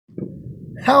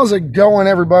How's it going,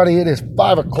 everybody? It is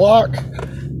 5 o'clock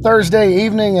Thursday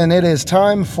evening, and it is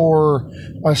time for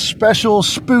a special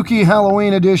spooky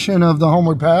Halloween edition of the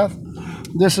Homeward Path.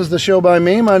 This is the show by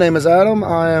me. My name is Adam.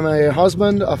 I am a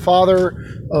husband, a father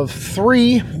of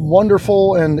 3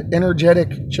 wonderful and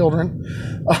energetic children,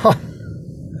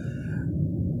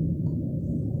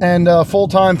 and a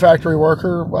full-time factory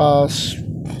worker,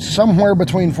 somewhere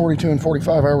between 42 and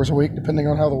 45 hours a week, depending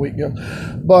on how the week goes.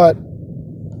 But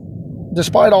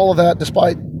despite all of that,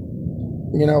 despite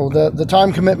the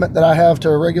time commitment that I have to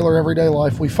a regular everyday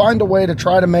life, we find a way to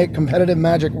try to make competitive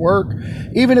Magic work,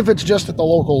 even if it's just at the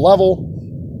local level.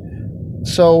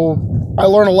 So I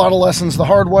learn a lot of lessons the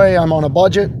hard way. I'm on a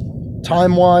budget,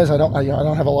 time-wise. I don't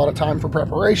have a lot of time for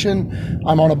preparation.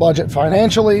 I'm on a budget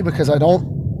financially because I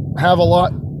don't have a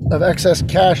lot of excess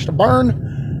cash to burn.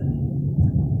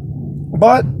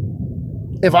 But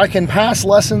if I can pass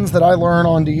lessons that I learn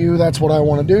on to you, that's what I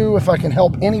want to do. If I can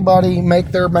help anybody make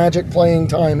their Magic playing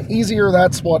time easier,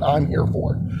 that's what I'm here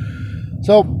for.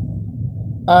 So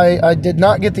I did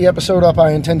not get the episode up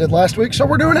I intended last week, so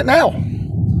we're doing it now.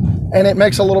 And it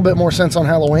makes a little bit more sense on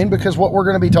Halloween because what we're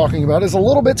going to be talking about is a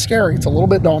little bit scary. It's a little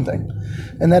bit daunting.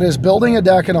 And that is building a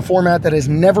deck in a format that has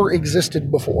never existed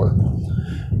before.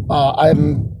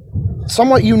 I'm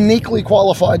somewhat uniquely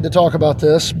qualified to talk about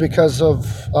this because of,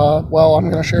 I'm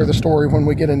going to share the story when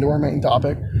we get into our main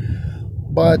topic.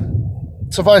 But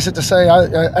suffice it to say,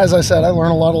 as I said, I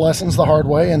learn a lot of lessons the hard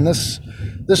way, and this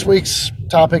week's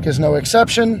topic is no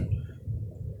exception.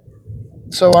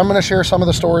 So I'm going to share some of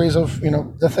the stories of,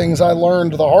 the things I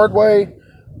learned the hard way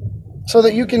so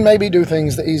that you can maybe do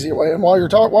things the easy way. And while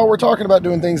we're talking about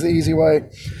doing things the easy way,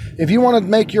 if you want to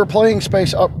make your playing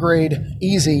space upgrade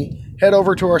easy, head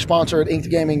over to our sponsor at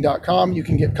inkedgaming.com. You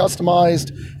can get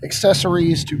customized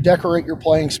accessories to decorate your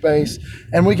playing space,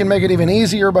 and we can make it even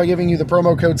easier by giving you the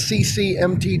promo code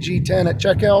CCMTG10 at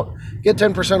checkout. Get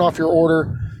 10% off your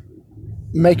order.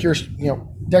 Make your,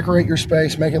 decorate your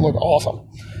space, make it look awesome.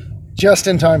 Just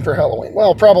in time for Halloween.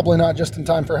 Well, probably not just in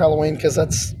time for Halloween because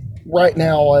that's right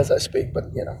now as I speak, but,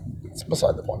 it's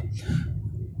beside the point.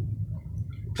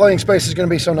 Playing space is going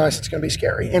to be so nice, it's going to be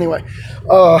scary. Anyway,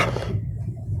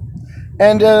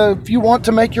 and if you want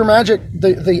to make your Magic,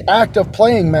 the act of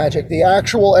playing Magic, the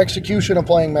actual execution of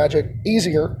playing Magic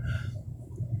easier,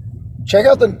 check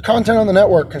out the content on the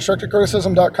network,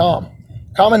 constructedcriticism.com.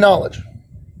 Common Knowledge,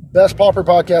 best pauper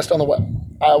podcast on the web.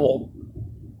 I will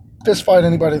fist fight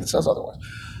anybody that says otherwise.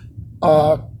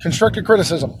 Constructed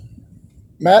Criticism.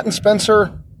 Matt and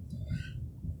Spencer,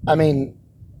 they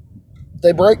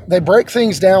break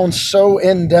things down so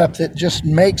in depth it just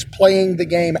makes playing the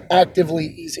game actively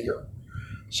easier.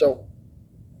 So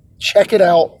check it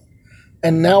out.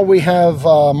 And now we have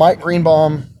Mike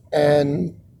Greenbaum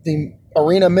and the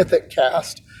Arena Mythic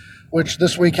cast, which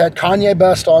this week had Kanye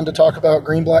Best on to talk about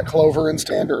Green, Black, Clover, and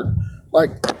Standard.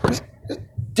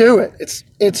 Do it.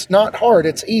 It's not hard.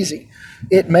 It's easy.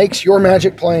 It makes your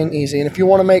Magic playing easy. And if you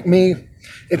want to make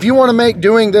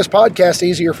doing this podcast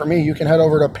easier for me, you can head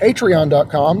over to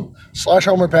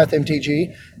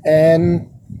patreon.com/HomewardPathMTG and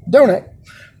donate.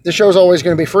 The show's always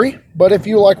going to be free, but if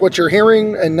you like what you're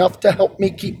hearing enough to help me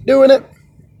keep doing it,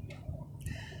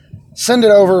 send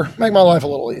it over. Make my life a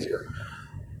little easier.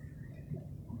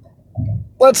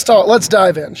 Let's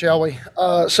dive in, shall we?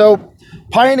 So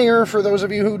Pioneer, for those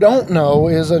of you who don't know,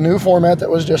 is a new format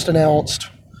that was just announced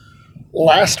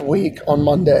last week on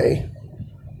Monday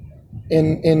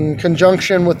in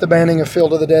conjunction with the banning of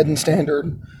Field of the Dead and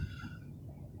Standard.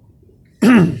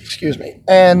 Excuse me.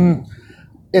 And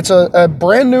it's a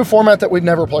brand new format that we've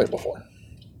never played before.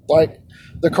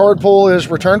 The card pool is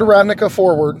Return to Ravnica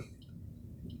forward,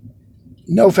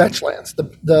 no fetch lands.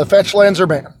 The fetch lands are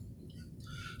banned.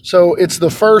 So it's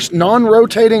the first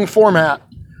non-rotating format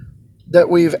that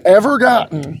we've ever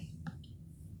gotten,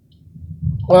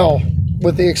 well,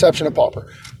 with the exception of Pauper.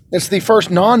 It's the first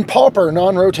non-Pauper,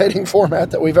 non-rotating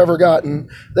format that we've ever gotten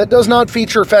that does not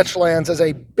feature fetch lands as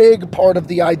a big part of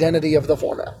the identity of the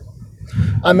format.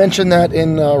 I mentioned that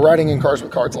in Writing in Cars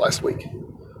with Cards last week.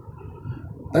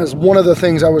 That's one of the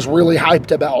things I was really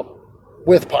hyped about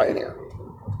with Pioneer.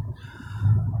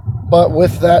 But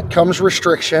with that comes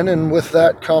restriction, and with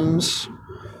that comes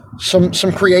some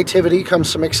creativity, comes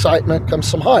some excitement, comes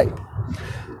some hype.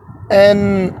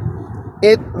 And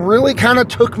it really kind of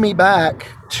took me back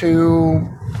to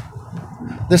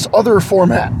this other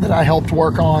format that I helped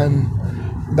work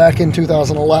on back in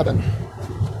 2011.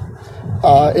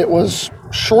 It was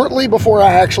shortly before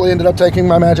I actually ended up taking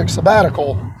my Magic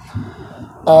sabbatical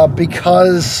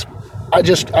because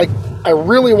I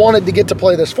really wanted to get to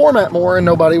play this format more, and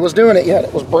nobody was doing it yet.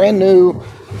 It was brand new.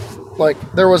 Like,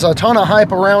 there was a ton of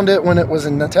hype around it when it was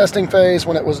in the testing phase,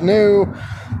 when it was new,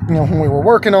 when we were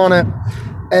working on it.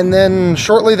 And then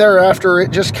shortly thereafter,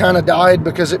 it just kind of died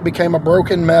because it became a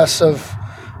broken mess of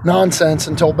nonsense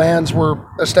until bands were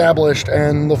established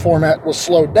and the format was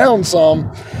slowed down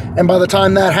some. And by the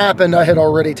time that happened, I had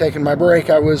already taken my break.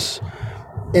 I was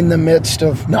in the midst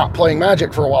of not playing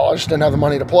Magic for a while. I just didn't have the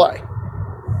money to play.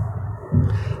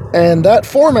 And that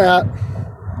format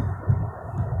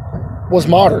was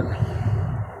Modern.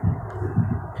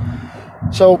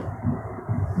 So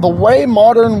the way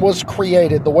Modern was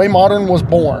created, the way Modern was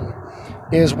born,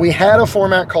 is we had a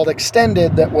format called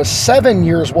Extended that was 7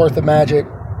 years worth of Magic,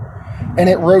 and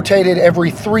it rotated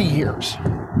every 3 years.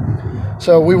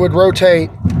 So we would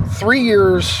rotate 3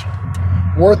 years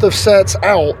worth of sets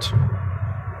out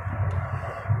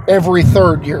every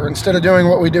third year, instead of doing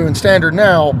what we do in Standard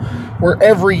now, where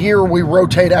every year we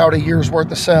rotate out a year's worth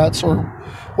of sets, or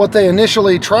what they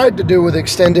initially tried to do with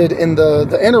Extended in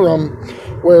the interim,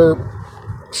 where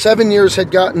 7 years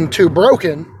had gotten too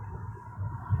broken,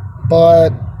 but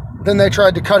then they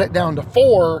tried to cut it down to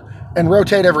 4 and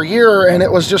rotate every year, and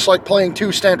it was just like playing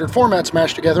 2 standard formats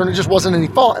mashed together, and it just wasn't any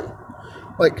fun.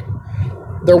 Like,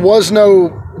 there was no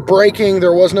breaking,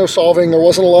 there was no solving, there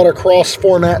wasn't a lot of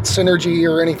cross-format synergy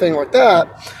or anything like that.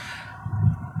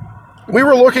 We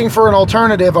were looking for an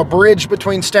alternative, a bridge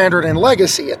between Standard and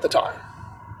Legacy at the time.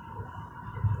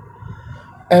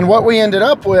 And what we ended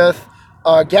up with,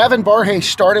 Gavin Barhay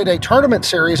started a tournament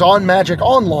series on Magic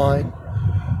Online.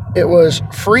 It was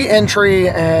free entry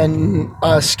and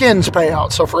skins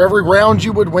payout. So for every round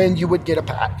you would win, you would get a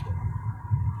pack.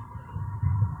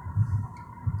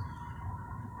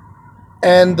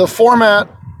 And the format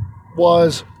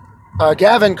was,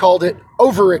 Gavin called it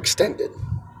Overextended.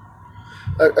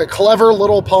 A clever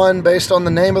little pun based on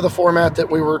the name of the format that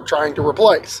we were trying to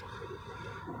replace.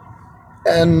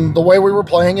 And the way we were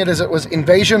playing it is it was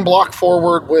Invasion block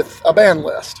forward with a ban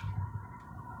list.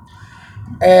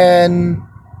 And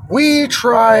we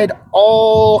tried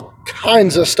all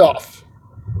kinds of stuff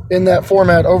in that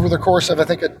format over the course of, I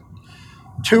think, a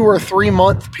 2 or 3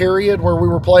 month period where we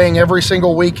were playing every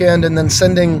single weekend and then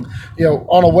sending,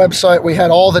 on a website, we had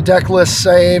all the deck lists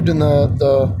saved and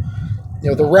the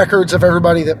records of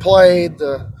everybody that played,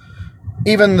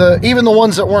 even the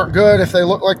ones that weren't good, if they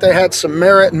looked like they had some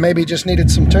merit and maybe just needed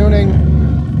some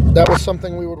tuning, that was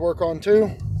something we would work on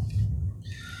too.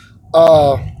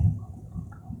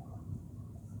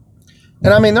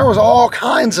 And I mean, there was all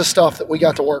kinds of stuff that we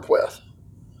got to work with.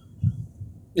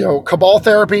 Cabal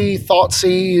Therapy,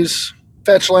 Thoughtseize,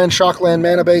 Fetchland, Shockland,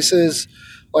 Mana Bases,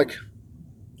 like,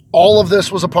 all of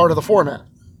this was a part of the format.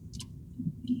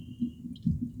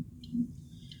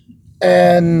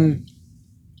 And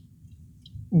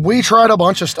we tried a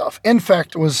bunch of stuff.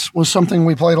 Infect was something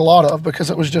we played a lot of because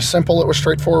it was just simple, it was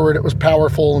straightforward, it was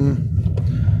powerful, and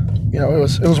it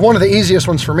was one of the easiest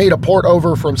ones for me to port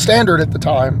over from Standard at the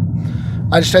time.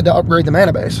 I just had to upgrade the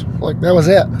mana base. Like, that was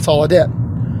it. That's all I did.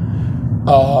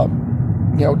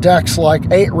 Decks like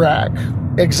 8-Rack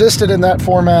existed in that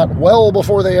format well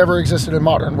before they ever existed in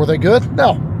Modern. Were they good?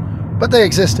 No. But they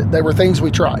existed. They were things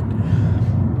we tried.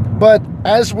 But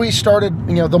as we started,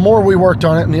 the more we worked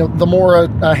on it, the more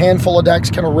a handful of decks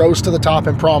kind of rose to the top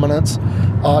in prominence.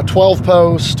 12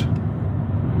 Post.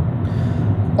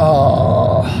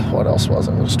 What else was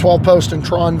it? It was 12 Post and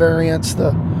Tron variants.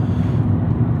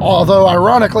 Although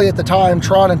ironically at the time,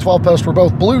 Tron and 12 Post were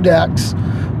both blue decks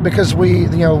because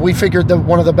we figured that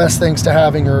one of the best things to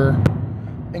have in your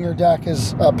deck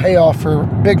as a payoff for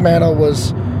big mana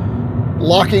was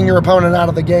locking your opponent out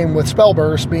of the game with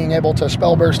Spellburst, being able to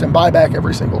Spellburst and buy back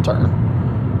every single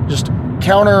turn. Just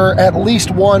counter at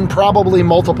least one, probably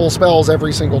multiple spells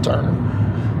every single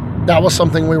turn. That was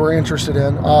something we were interested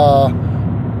in.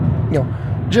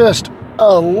 Just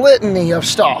a litany of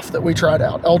stuff that we tried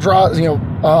out. Eldrazi,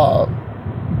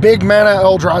 big mana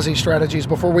Eldrazi strategies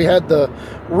before we had the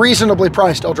reasonably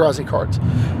priced Eldrazi cards.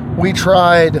 We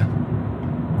tried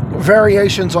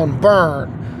variations on Burn,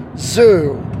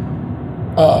 Zoo,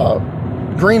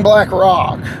 Green Black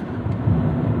Rock,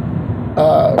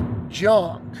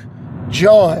 Junk,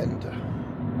 Jund,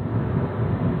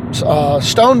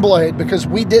 Stoneblade, because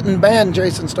we didn't ban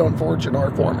Jason Stoneforge in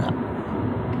our format.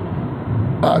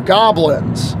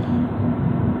 Goblins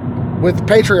with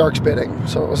Patriarch's bidding,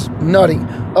 so it was nutty.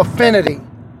 Affinity,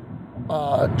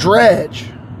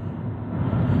 Dredge.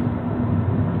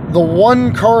 The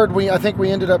one card I think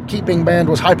we ended up keeping banned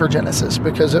was Hypergenesis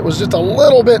because it was just a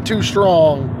little bit too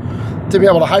strong to be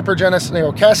able to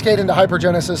Hypergenesis, cascade into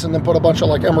Hypergenesis and then put a bunch of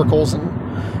like Emrakul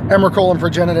and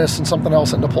Progenitus and something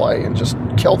else into play and just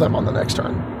kill them on the next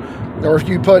turn. Or if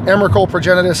you put Emrakul,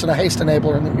 Progenitus, and a haste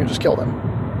enabler, and then you just kill them.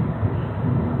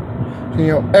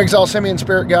 Exile Simian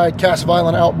Spirit Guide, cast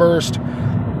Violent Outburst,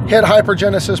 hit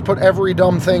Hypergenesis, put every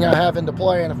dumb thing I have into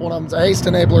play, and if one of them's a haste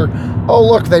enabler, oh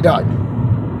look, they died.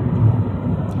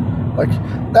 Like,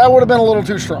 that would have been a little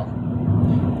too strong.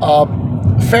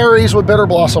 Fairies with Bitter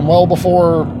Blossom, well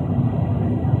before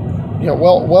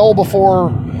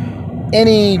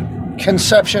any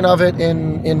conception of it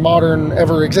in Modern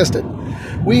ever existed.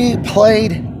 We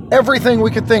played everything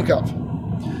we could think of,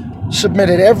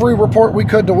 submitted every report we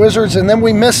could to Wizards, and then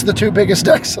we missed the two biggest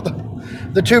decks of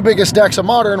the two biggest decks of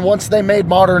Modern once they made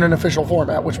Modern an official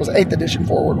format, which was 8th edition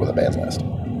forward with a Band's Nest.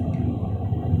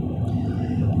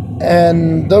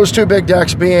 And those two big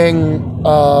decks being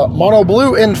Mono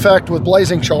Blue Infect with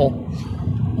Blazing Shoal,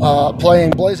 playing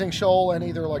Blazing Shoal and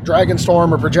either like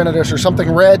Dragonstorm or Progenitus or something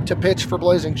red to pitch for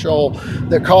Blazing Shoal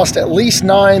that cost at least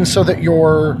 9 so that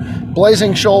your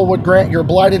Blazing Shoal would grant your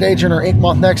Blighted Agent or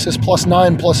Inkmoth Nexus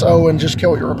 +9/+0 and just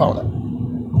kill your opponent.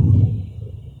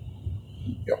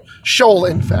 Shoal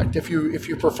Infect if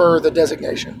you prefer the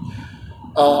designation.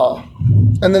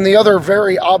 And then the other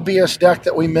very obvious deck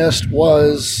that we missed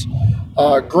was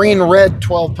green-red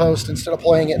 12-post instead of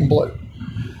playing it in blue.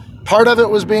 Part of it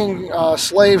was being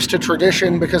slaves to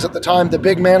tradition because at the time the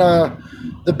big mana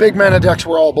decks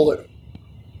were all blue.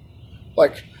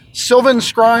 Like Sylvan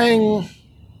Scrying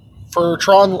for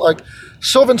Tron, like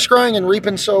Sylvan Scrying and Reap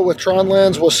and Sow with Tron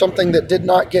lands was something that did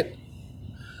not get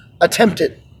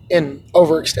attempted in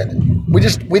Overextended.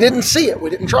 We didn't see it. We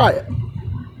didn't try it.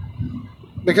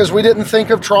 Because we didn't think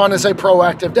of Tron as a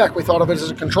proactive deck. We thought of it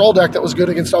as a control deck that was good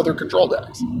against other control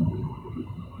decks.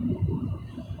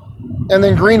 And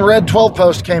then green-red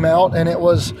 12-post came out, and it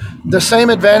was the same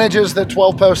advantages that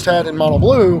 12-post had in Mono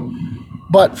Blue,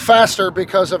 but faster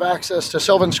because of access to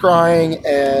Sylvan Scrying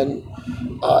and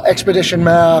Expedition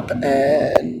Map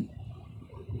and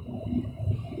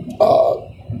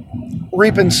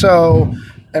Reap and Sow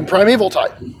and Primeval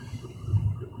Titan.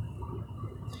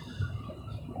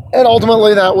 And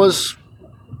ultimately, that was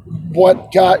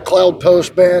what got Cloud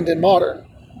Post banned in Modern.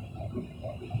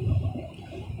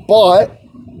 But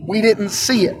we didn't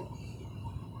see it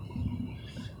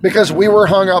because we were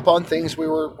hung up on things we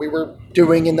were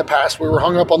doing in the past. We were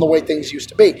hung up on the way things used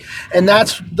to be. And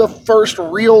that's the first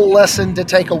real lesson to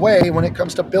take away when it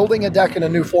comes to building a deck in a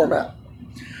new format.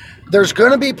 There's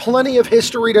going to be plenty of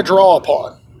history to draw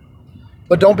upon,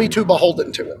 but don't be too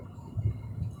beholden to it.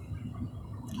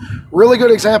 Really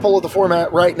good example of the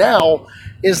format right now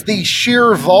is the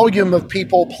sheer volume of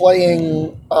people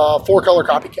playing 4-color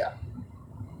Copycat.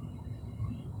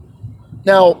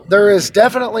 Now, there is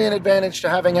definitely an advantage to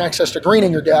having access to green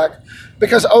in your deck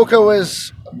because Oko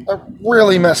is a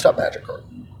really messed up Magic card.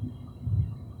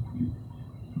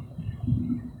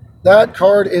 That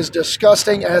card is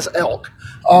disgusting as elk.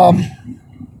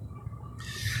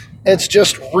 It's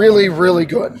just really, really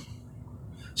good.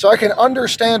 So I can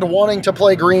understand wanting to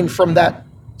play green from that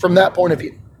point of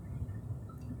view.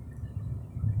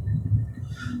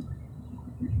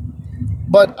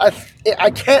 But I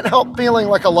can't help feeling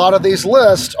like a lot of these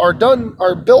lists are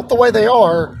built the way they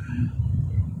are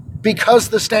because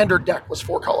the standard deck was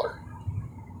 4-color.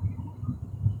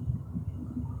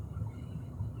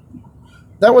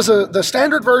 The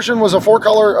standard version was a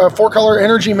 4-color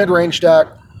energy mid-range deck.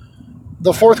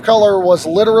 The 4th color was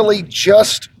literally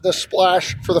just the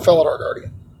splash for the Felidar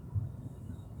Guardian.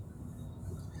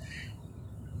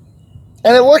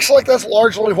 And it looks like that's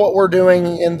largely what we're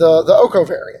doing in the Oko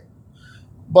variant.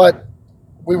 But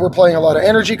we were playing a lot of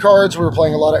energy cards. We were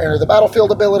playing a lot of enter the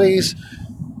battlefield abilities.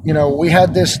 We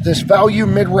had this value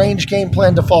mid-range game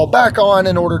plan to fall back on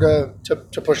in order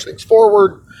to push things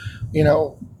forward.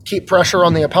 Keep pressure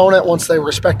on the opponent once they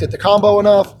respected the combo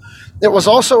enough. It was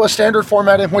also a standard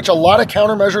format in which a lot of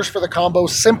countermeasures for the combo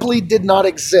simply did not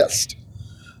exist.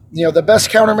 The best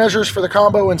countermeasures for the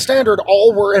combo in standard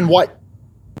all were in white.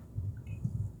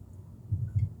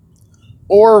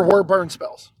 Or were burn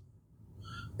spells.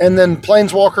 And then the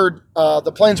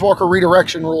Planeswalker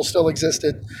redirection rule still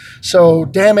existed. So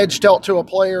damage dealt to a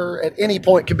player at any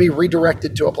point could be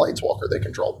redirected to a Planeswalker they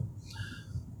controlled.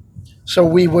 So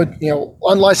we would,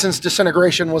 unlicensed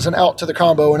disintegration was an out to the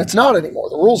combo, and it's not anymore.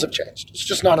 The rules have changed. It's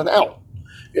just not an out.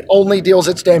 It only deals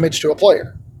its damage to a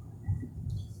player.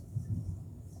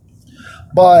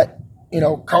 But,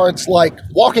 cards like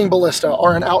Walking Ballista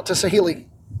are an out to Saheeli.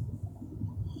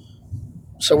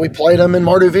 So we played them in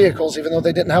Mardu vehicles, even though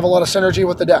they didn't have a lot of synergy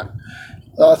with the deck.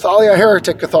 Thalia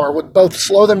Heretic Cathar would both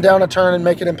slow them down a turn and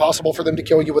make it impossible for them to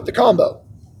kill you with the combo.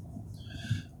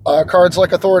 Cards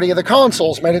like Authority of the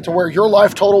Consuls made it to where your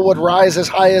life total would rise as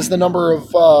high as the number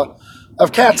of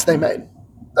of cats they made.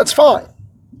 That's fine.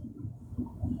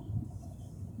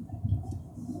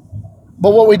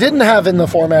 But what we didn't have in the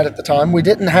format at the time, we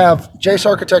didn't have Jace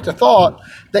Architect of Thought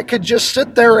that could just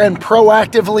sit there and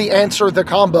proactively answer the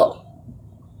combo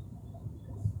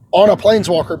on a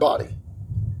Planeswalker body.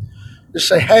 Just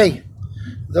say, hey,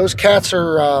 those cats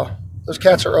are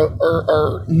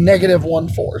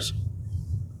 -1/4s.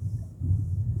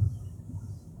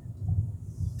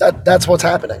 That's what's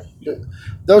happening.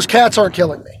 Those cats aren't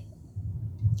killing me.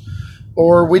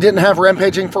 Or we didn't have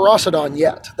Rampaging Ferocidon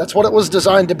yet. That's what it was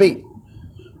designed to be.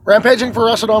 Rampaging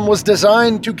Ferocidon was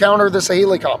designed to counter the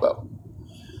Saheeli combo,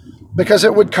 because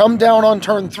it would come down on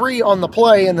turn 3 on the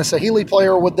play, and the Saheeli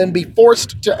player would then be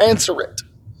forced to answer it.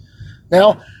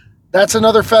 Now, that's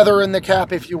another feather in the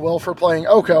cap, if you will, for playing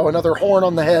Oko, another horn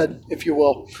on the head, if you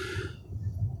will,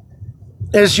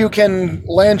 is you can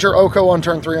land your Oko on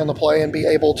turn 3 on the play and be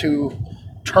able to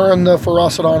turn the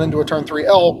Ferocidon into a turn 3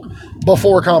 elk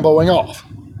before comboing off.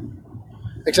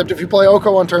 Except if you play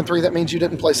Oko on turn 3, that means you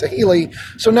didn't play Saheeli,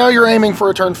 so now you're aiming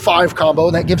for a turn 5 combo,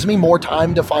 and that gives me more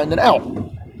time to find an out.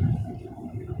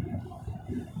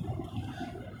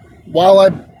 While I,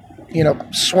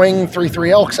 swing 3/3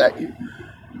 elks at you.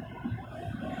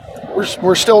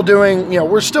 We're still doing,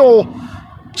 we're still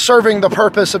serving the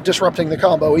purpose of disrupting the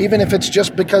combo, even if it's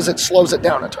just because it slows it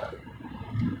down a turn.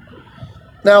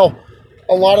 Now,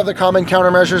 a lot of the common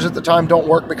countermeasures at the time don't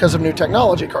work because of new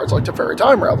technology. Cards like Teferi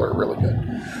Time Raveler are really good.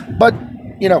 But,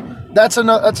 that's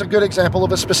a good example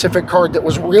of a specific card that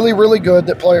was really, really good,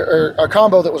 a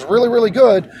combo that was really, really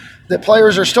good, that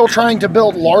players are still trying to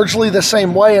build largely the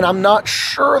same way, and I'm not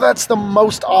sure that's the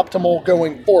most optimal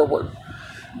going forward.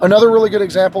 Another really good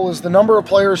example is the number of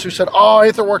players who said,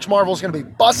 Aetherworks Marvel is going to be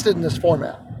busted in this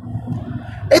format.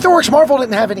 Aetherworks Marvel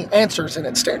didn't have any answers in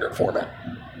its standard format.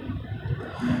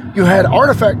 You had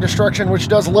Artifact Destruction, which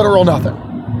does literal nothing.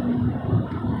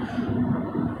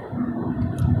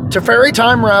 Teferi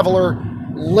Time Raveler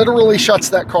literally shuts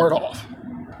that card off.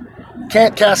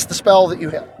 Can't cast the spell that you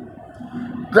hit.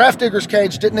 Grafdigger's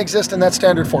Cage didn't exist in that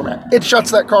standard format. It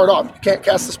shuts that card off. You can't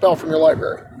cast the spell from your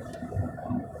library.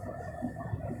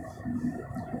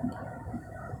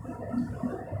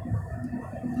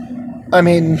 I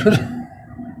mean,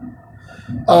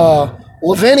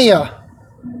 Lavinia,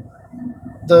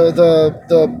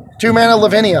 the 2-mana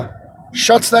Lavinia,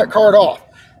 shuts that card off.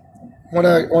 When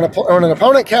an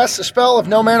opponent casts a spell, if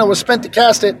no mana was spent to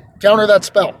cast it, counter that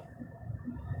spell.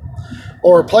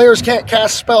 Or players can't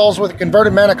cast spells with a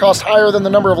converted mana cost higher than the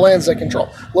number of lands they control.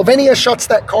 Lavinia shuts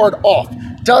that card off.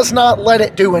 Does not let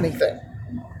it do anything.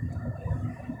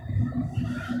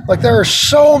 Like, there are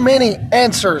so many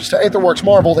answers to Aetherworks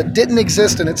Marvel that didn't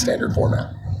exist in its standard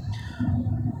format.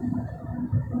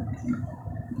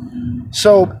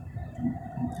 So,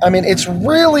 I mean, it's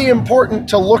really important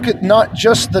to look at not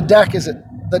just the deck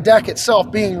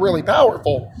itself being really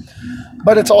powerful,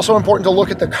 but it's also important to look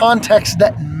at the context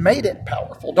that made it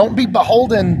powerful. Don't be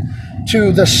beholden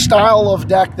to the style of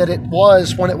deck that it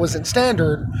was when it was in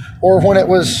standard or when it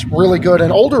was really good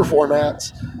in older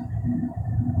formats,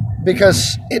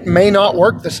 because it may not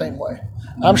work the same way.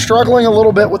 I'm struggling a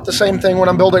little bit with the same thing when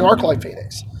I'm building Arclight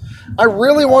Phoenix. I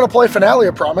really want to play Finale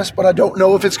of Promise, but I don't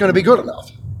know if it's going to be good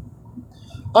enough.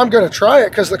 I'm going to try it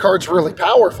because the card's really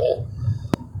powerful,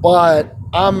 but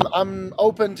I'm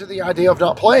open to the idea of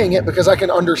not playing it because I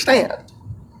can understand.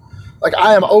 Like,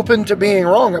 I am open to being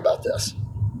wrong about this.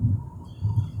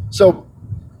 So,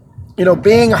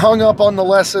 being hung up on the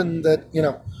lesson that,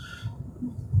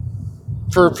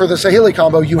 for the Saheeli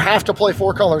combo, you have to play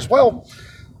 4 colors. Well,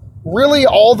 really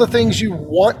all the things you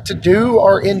want to do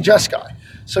are in Jeskai.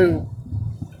 So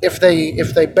if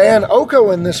they ban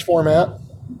Oko in this format,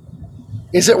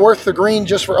 is it worth the green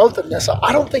just for Oath of Nissa?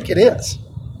 I don't think it is.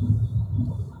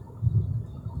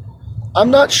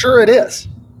 I'm not sure it is.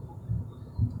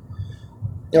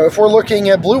 If we're looking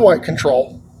at blue-white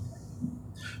control,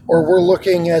 or we're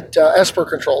looking at Esper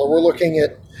control, or we're looking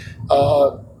at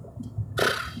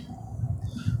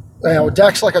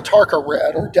decks like a Tarka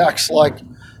Red, or decks like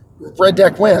Red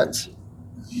Deck Wins.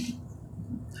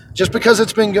 Just because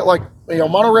it's been like,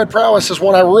 Mono Red Prowess is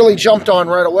one I really jumped on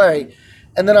right away,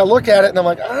 and then I look at it and I'm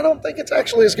like, I don't think it's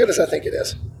actually as good as I think it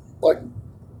is. Like,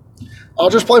 I'll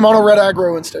just play Mono Red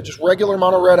aggro instead, just regular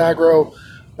Mono Red aggro.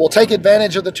 We'll take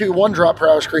advantage of the 2 1-drop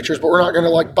Prowess creatures, but we're not going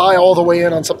to buy all the way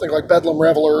in on something like Bedlam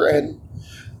Reveler and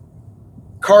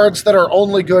cards that are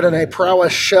only good in a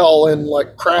Prowess shell and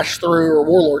Crash Through or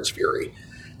Warlord's Fury,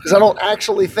 because I don't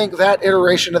actually think that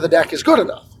iteration of the deck is good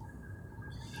enough.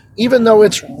 Even though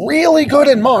it's really good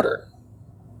in Modern,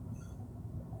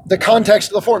 the context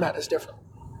of the format is different.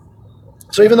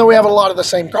 So even though we have a lot of the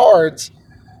same cards,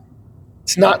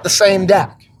 it's not the same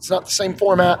deck. It's not the same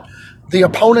format. The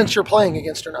opponents you're playing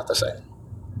against are not the same.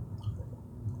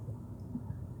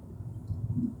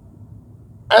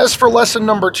 As for lesson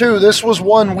number 2, this was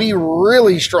one we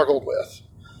really struggled with,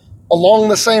 along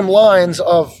the same lines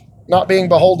of not being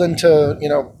beholden to,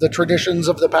 the traditions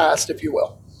of the past, if you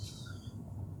will.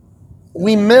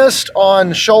 We missed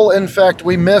on Shoal Infect.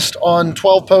 We missed on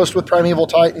 12 post with Primeval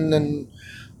Titan and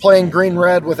playing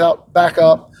green-red without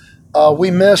backup.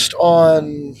 We missed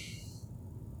on...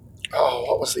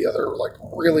 what was the other,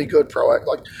 really good pro?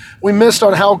 We missed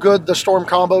on how good the Storm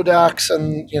combo decks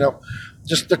and,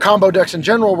 just the combo decks in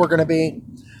general were going to be,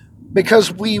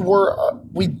 because we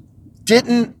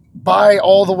didn't buy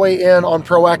all the way in on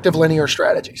proactive linear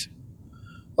strategies.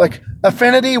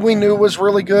 Affinity we knew was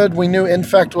really good. We knew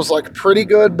Infect was pretty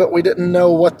good, but we didn't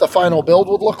know what the final build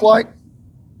would look like.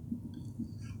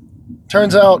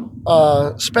 Turns out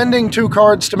spending 2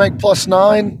 cards to make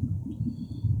 +9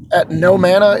 at no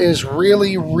mana is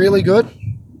really, really good.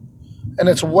 And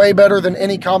it's way better than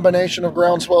any combination of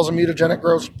Groundswells and Mutagenic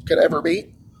Growths could ever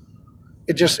be.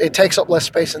 It takes up less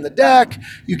space in the deck.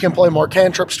 You can play more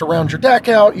cantrips to round your deck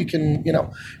out. You can,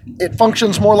 it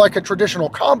functions more like a traditional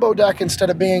combo deck instead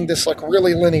of being this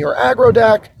really linear aggro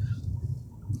deck.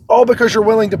 All because you're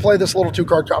willing to play this little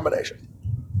 2-card combination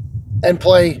and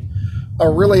play a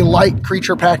really light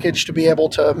creature package to be able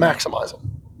to maximize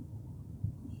them.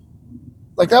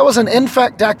 That was an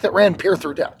Infect deck that ran Peer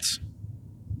Through Depths,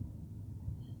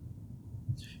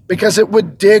 because it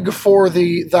would dig for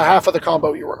the half of the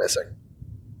combo you were missing.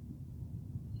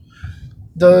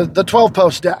 The 12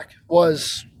 post deck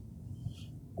was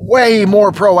way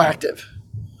more proactive.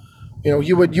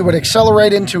 You would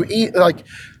accelerate into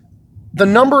the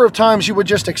number of times you would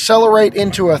just accelerate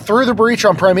into a Through the Breach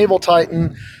on Primeval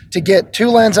Titan to get 2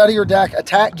 lands out of your deck,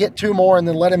 attack, get 2 more, and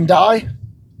then let him die.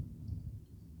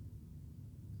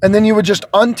 And then you would just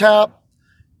untap,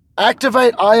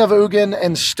 activate Eye of Ugin,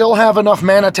 and still have enough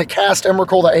mana to cast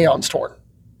Emrakul the Aeon's Torn,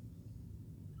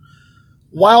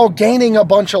 while gaining a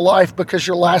bunch of life, because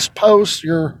your last post,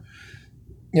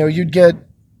 you'd get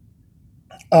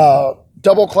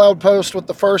double Cloud Post with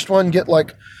the first one, get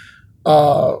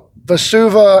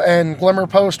Vesuva and Glimmer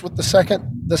Post with the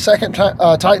second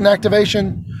Titan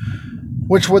activation,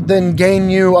 which would then gain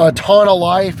you a ton of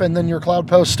life, and then your Cloud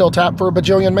Post still tap for a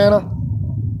bajillion mana.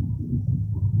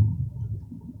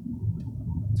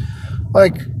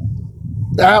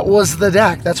 That was the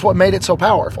deck. That's what made it so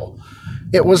powerful.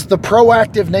 It was the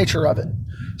proactive nature of it.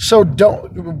 So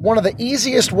one of the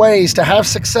easiest ways to have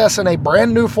success in a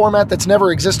brand new format that's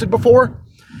never existed before,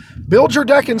 build your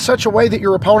deck in such a way that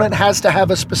your opponent has to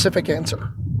have a specific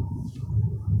answer.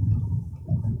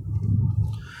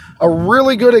 A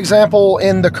really good example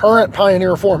in the current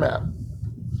Pioneer format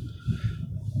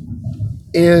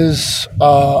is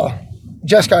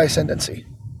Jeskai Ascendancy.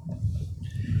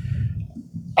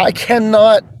 I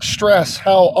cannot stress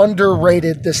how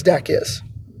underrated this deck is,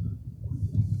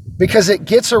 because it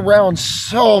gets around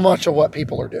so much of what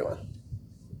people are doing.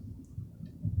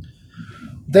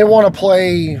 They want to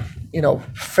play,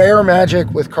 fair Magic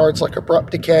with cards like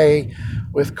Abrupt Decay,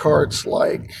 with cards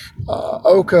like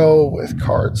Oko, with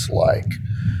cards like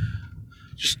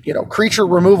just, creature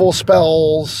removal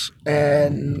spells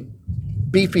and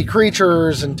beefy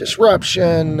creatures and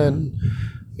disruption, and,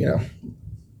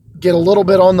 get a little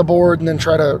bit on the board and then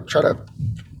try to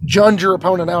junge your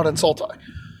opponent out in Sultai.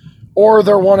 Or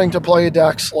they're wanting to play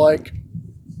decks like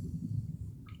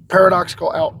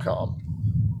Paradoxical Outcome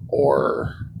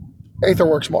or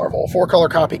Aetherworks Marvel, 4-color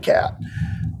Copycat.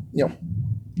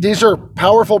 These are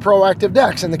powerful proactive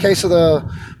decks in the case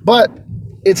of but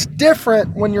it's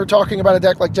different when you're talking about a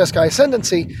deck like Jeskai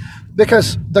Ascendancy,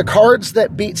 because the cards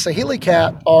that beat Saheeli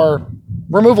Cat are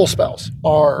removal spells,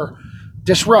 are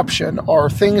disruption,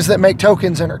 are things that make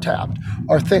tokens enter-tapped,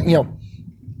 are things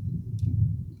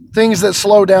that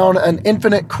slow down an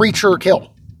infinite creature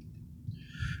kill.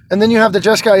 And then you have the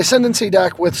Jeskai Ascendancy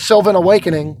deck with Sylvan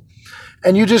Awakening,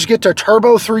 and you just get to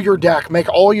turbo through your deck, make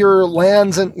all your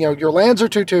lands, and your lands are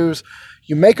 2/2s,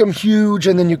 you make them huge,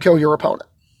 and then you kill your opponent.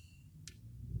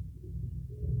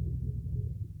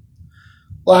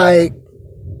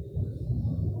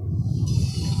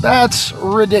 That's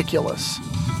ridiculous.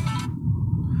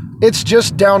 It's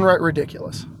just downright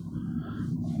ridiculous.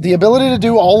 The ability to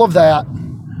do all of that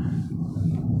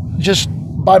just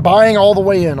by buying all the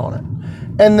way in on it.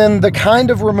 And then the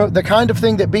kind of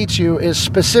thing that beats you is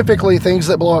specifically things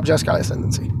that blow up Jeskai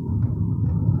Ascendancy.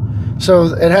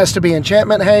 So it has to be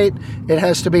Enchantment Hate, it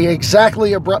has to be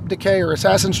exactly Abrupt Decay or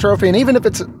Assassin's Trophy, and even if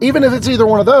it's either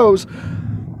one of those,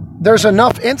 there's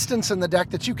enough instance in the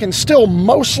deck that you can still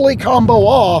mostly combo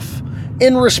off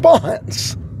in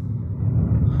response.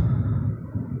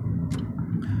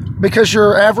 Because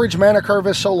your average mana curve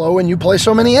is so low and you play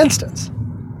so many instants.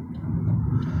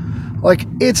 Like,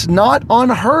 it's not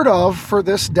unheard of for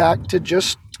this deck to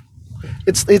just...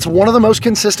 It's one of the most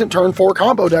consistent turn 4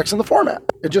 combo decks in the format.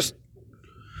 It just...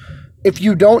 If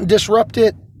you don't disrupt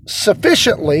it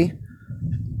sufficiently,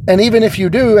 and even if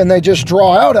you do and they just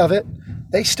draw out of it,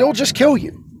 they still just kill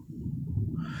you.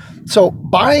 So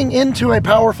buying into a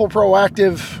powerful,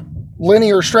 proactive,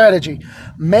 linear strategy,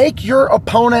 make your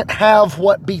opponent have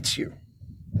what beats you.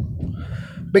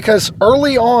 Because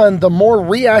early on, the more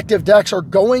reactive decks are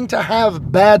going to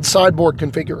have bad sideboard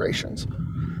configurations.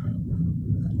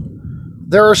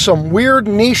 There are some weird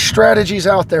niche strategies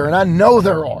out there, and I know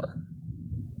there are.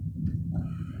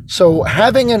 So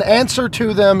having an answer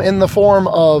to them in the form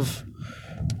of,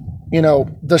 you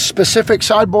know, the specific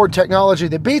sideboard technology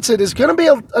that beats it is going to be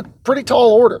a pretty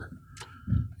tall order.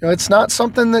 You know, it's not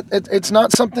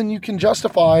something you can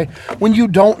justify when you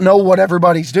don't know what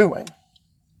everybody's doing.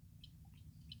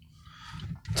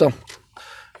 So,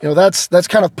 you know, that's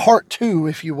kind of part 2,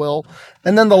 if you will.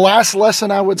 And then the last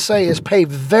lesson I would say is pay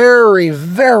very,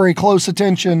 very close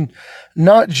attention,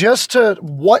 not just to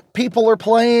what people are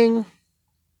playing,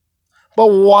 but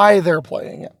why they're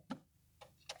playing it.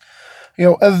 You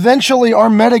know, eventually our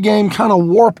metagame kind of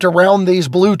warped around these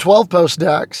blue 12-post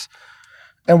decks,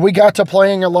 and we got to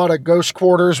playing a lot of Ghost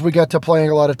Quarters, we got to playing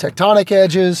a lot of Tectonic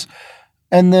Edges,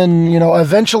 and then, you know,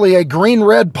 eventually a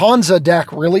green-red Ponza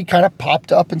deck really kind of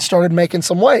popped up and started making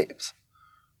some waves.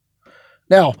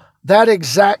 Now, that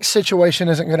exact situation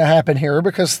isn't going to happen here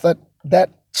because that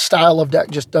style of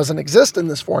deck just doesn't exist in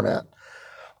this format.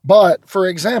 But, for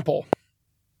example,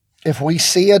 if we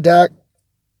see a deck,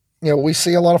 you know, we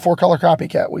see a lot of 4-color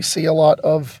copycat. We see a lot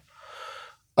of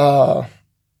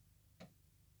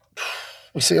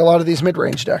these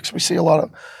mid-range decks. We see a lot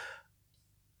of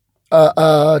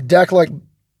a deck like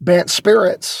Bant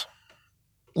Spirits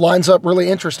lines up really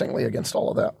interestingly against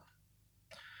all of that.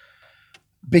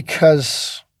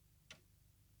 Because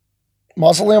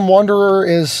Mausoleum Wanderer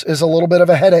is a little bit of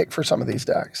a headache for some of these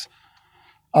decks.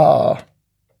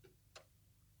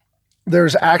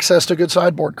 There's access to good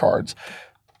sideboard cards.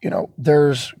 You know,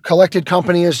 there's Collected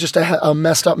Company is just a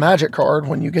messed up Magic card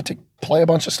when you get to play a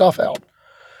bunch of stuff out.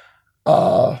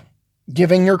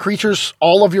 Giving your creatures,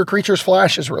 all of your creatures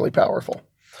flash is really powerful.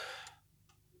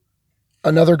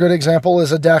 Another good example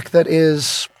is a deck that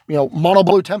is, you know, Mono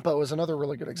Blue Tempo is another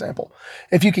really good example.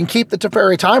 If you can keep the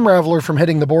Teferi Time Raveler from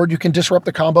hitting the board, you can disrupt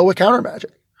the combo with counter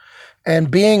magic.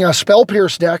 And being a Spell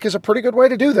Pierce deck is a pretty good way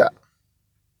to do that.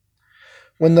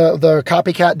 When the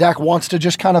copycat deck wants to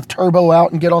just kind of turbo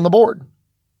out and get on the board.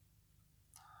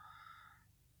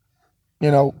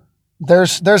 You know,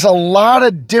 there's a lot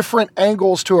of different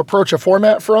angles to approach a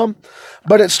format from,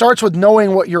 but it starts with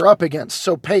knowing what you're up against.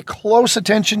 So pay close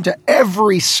attention to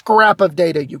every scrap of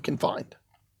data you can find.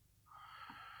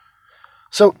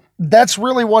 So that's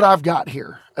really what I've got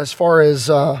here as far as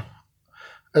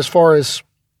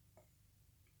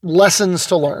lessons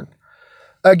to learn.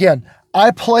 Again, I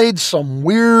played some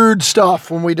weird stuff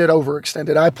when we did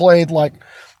Overextended. I played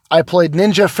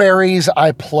Ninja Fairies.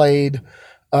 I played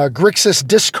Grixis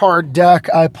discard deck.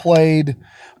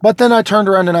 But then I turned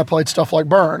around and I played stuff like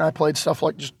Burn. I played stuff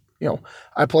like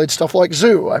I played stuff like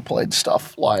Zoo. I played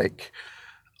stuff like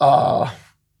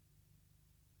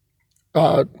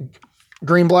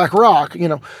Green Black Rock. You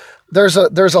know, there's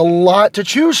a lot to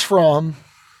choose from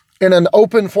in an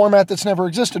open format that's never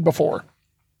existed before.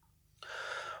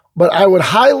 But I would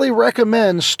highly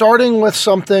recommend starting with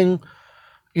something,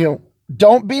 you know,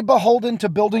 don't be beholden to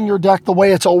building your deck the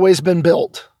way it's always been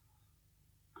built.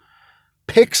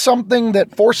 Pick something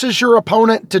that forces your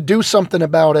opponent to do something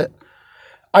about it.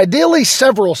 Ideally,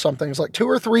 several somethings, like 2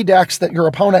 or 3 decks that your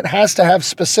opponent has to have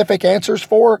specific answers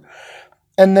for.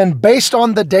 And then based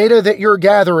on the data that you're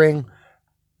gathering,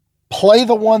 play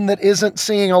the one that isn't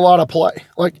seeing a lot of play,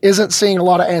 like isn't seeing a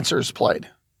lot of answers played.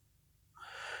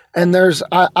 And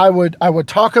I would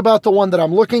talk about the one that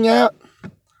I'm looking at,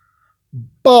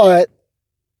 but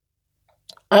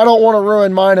I don't want to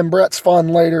ruin mine and Brett's fun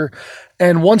later.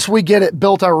 And once we get it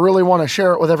built, I really want to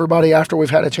share it with everybody after we've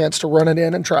had a chance to run it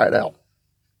in and try it out.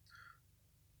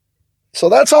 So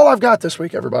that's all I've got this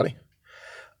week, everybody.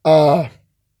 That's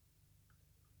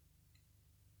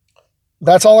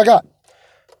all I got.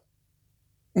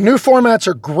 New formats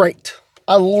are great.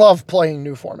 I love playing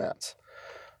new formats.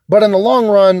 But in the long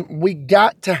run, we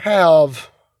got to have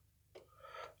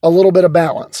a little bit of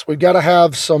balance. We've got to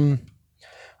have some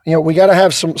We got to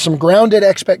have some grounded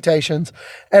expectations.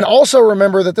 And also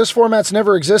remember that this format's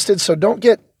never existed, so don't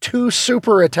get too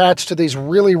super attached to these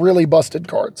really, really busted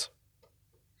cards.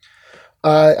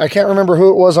 I can't remember who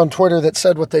it was on Twitter that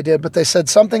said what they did, but they said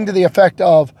something to the effect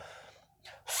of,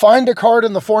 find a card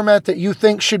in the format that you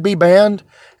think should be banned,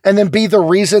 and then be the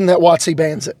reason that WotC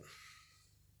bans it.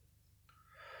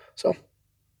 So,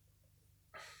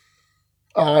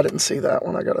 I didn't see that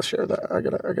one. I got to share that. I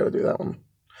got to do that one.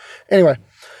 Anyway,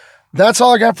 that's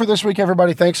all I got for this week,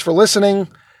 everybody. Thanks for listening.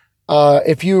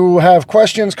 If you have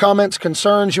questions, comments,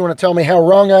 concerns, you want to tell me how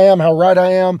wrong I am, how right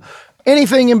I am,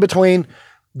 anything in between,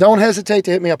 don't hesitate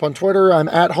to hit me up on Twitter. I'm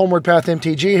at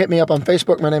HomewardPathMTG. Hit me up on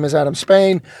Facebook. My name is Adam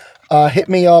Spain. Hit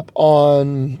me up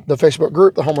on the Facebook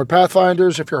group, the Homeward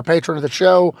Pathfinders. If you're a patron of the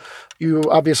show, you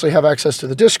obviously have access to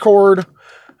the Discord.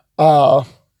 Don't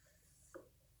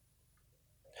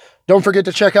forget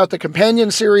to check out the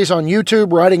companion series on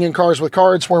YouTube, Riding in Cars with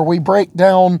Cards, where we break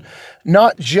down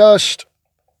not just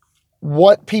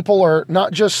what people are,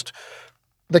 not just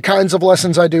the kinds of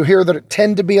lessons I do here that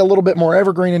tend to be a little bit more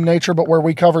evergreen in nature, but where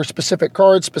we cover specific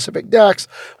cards, specific decks,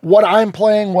 what I'm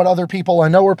playing, what other people I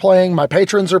know are playing, my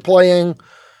patrons are playing.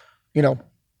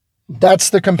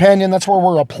 That's the companion. That's where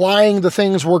we're applying the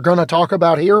things we're going to talk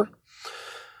about here.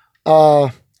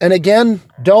 And again,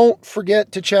 don't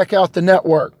forget to check out the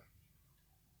network.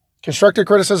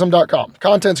 ConstructedCriticism.com.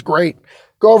 Content's great.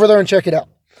 Go over there and check it out.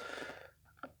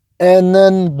 And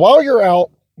then while you're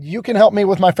out, you can help me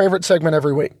with my favorite segment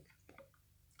every week.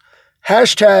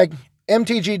 Hashtag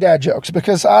MTG Dad Jokes,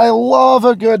 because I love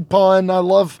a good pun. I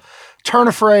love turn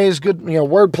of phrase. Good,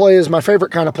 wordplay is my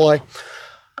favorite kind of play.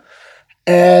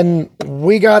 And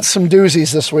we got some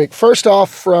doozies this week. First off,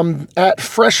 from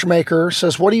 @Freshmaker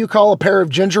says, what do you call a pair of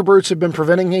ginger brutes who've been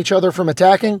preventing each other from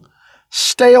attacking?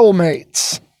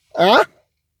 Stalemates. Huh?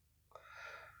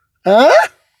 I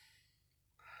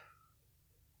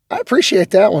appreciate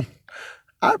that one.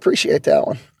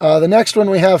 The next one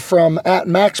we have from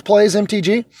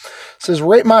 @MaxPlaysMTG says,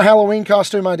 rate my Halloween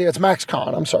costume idea. It's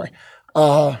MaxCon, I'm sorry.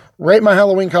 Rate my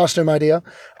Halloween costume idea.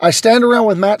 I stand around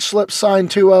with match slips signed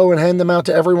 2-0 and hand them out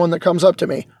to everyone that comes up to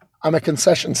me. I'm a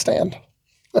concession stand.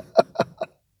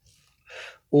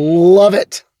 Love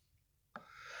it.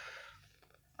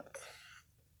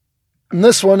 And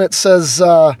this one, it says,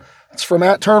 it's from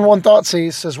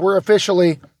 @Turn1Thoughtseize, says, we're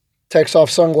officially, takes off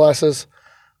sunglasses,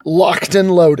 locked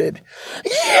and loaded.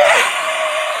 Yeah!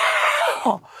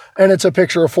 And it's a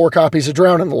picture of 4 copies of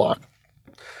Drown in the Loch.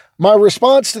 My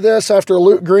response to this, after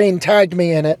Luke Green tagged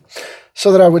me in it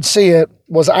so that I would see it,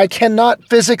 was I cannot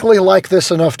physically like this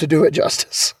enough to do it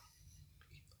justice.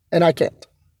 And I can't.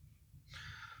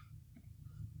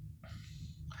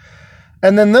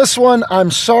 And then this one, I'm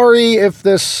sorry if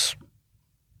this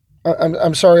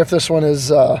one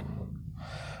is a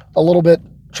little bit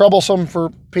troublesome for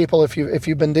people. If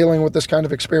you've been dealing with this kind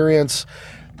of experience,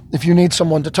 if you need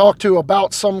someone to talk to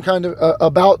about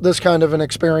about this kind of an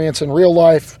experience in real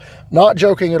life, not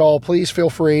joking at all, please feel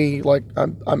free. Like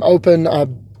I'm open.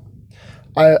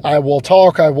 I will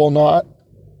talk. I will not.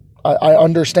 I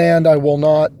understand. I will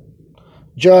not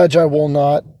judge. I will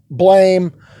not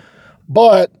blame.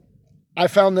 But I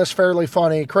found this fairly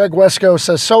funny. Craig Wesco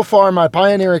says, so far my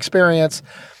Pioneer experience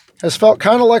has felt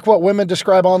kind of like what women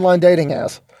describe online dating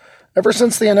as. Ever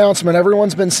since the announcement,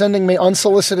 everyone's been sending me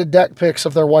unsolicited deck pics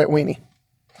of their white weenie.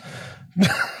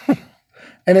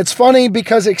 And it's funny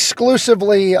because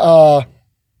exclusively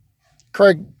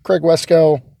Craig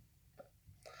Wesco,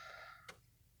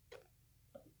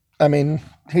 I mean,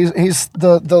 he's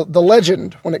the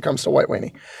legend when it comes to white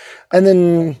weenie. And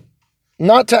then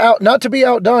not to be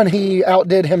outdone, he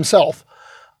outdid himself.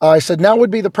 I said, now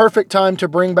would be the perfect time to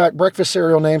bring back breakfast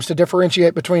cereal names to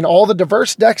differentiate between all the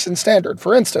diverse decks in Standard.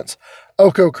 For instance,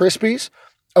 Oko Krispies,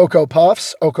 Oko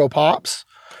Puffs, Oko Pops.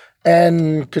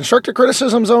 And Constructive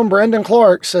Criticism's own Brandon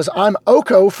Clark says, I'm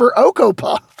Oko for Oko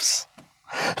Puffs.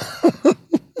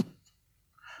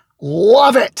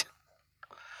 Love it.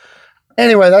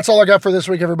 Anyway, that's all I got for this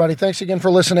week, everybody. Thanks again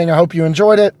for listening. I hope you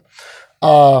enjoyed it.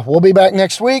 We'll be back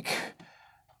next week,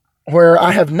 where I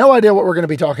have no idea what we're going to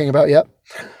be talking about yet,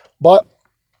 but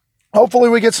hopefully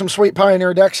we get some sweet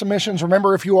Pioneer deck submissions.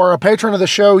 Remember, if you are a patron of the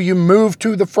show, you move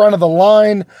to the front of the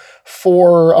line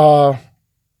for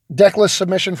deck list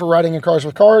submission for Riding in Cars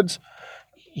with Cards.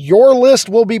 Your list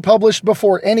will be published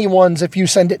before anyone's if you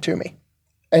send it to me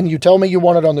and you tell me you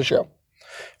want it on the show.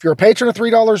 If you're a patron of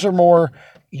 $3 or more,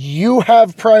 you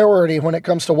have priority when it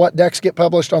comes to what decks get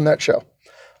published on that show.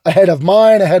 Ahead of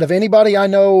mine, ahead of anybody I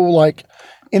know, like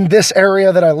in this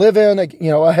area that I live in,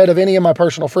 ahead of any of my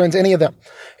personal friends, any of them.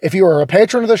 If you are a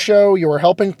patron of the show, you are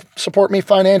helping support me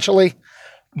financially,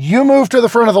 You move to the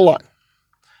front of the line.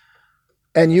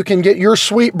 And you can get your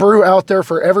sweet brew out there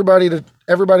for everybody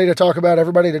to talk about,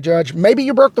 everybody to judge. Maybe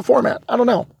you broke the format. I don't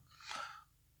know.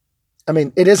 I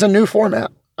mean, it is a new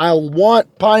format. I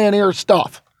want pioneer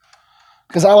stuff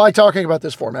because I like talking about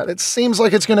this format. It seems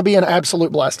like it's going to be an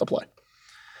absolute blast to play.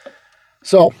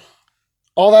 So,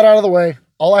 all that out of the way,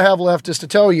 all I have left is to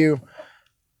tell you,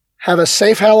 have a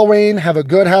safe Halloween, have a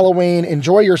good Halloween,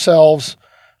 enjoy yourselves.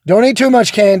 Don't eat too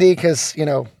much candy because,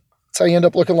 that's how you end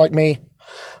up looking like me.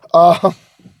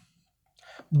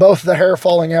 Both the hair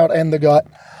falling out and the gut.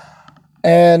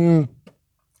 And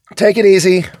take it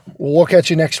easy. We'll catch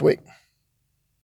you next week.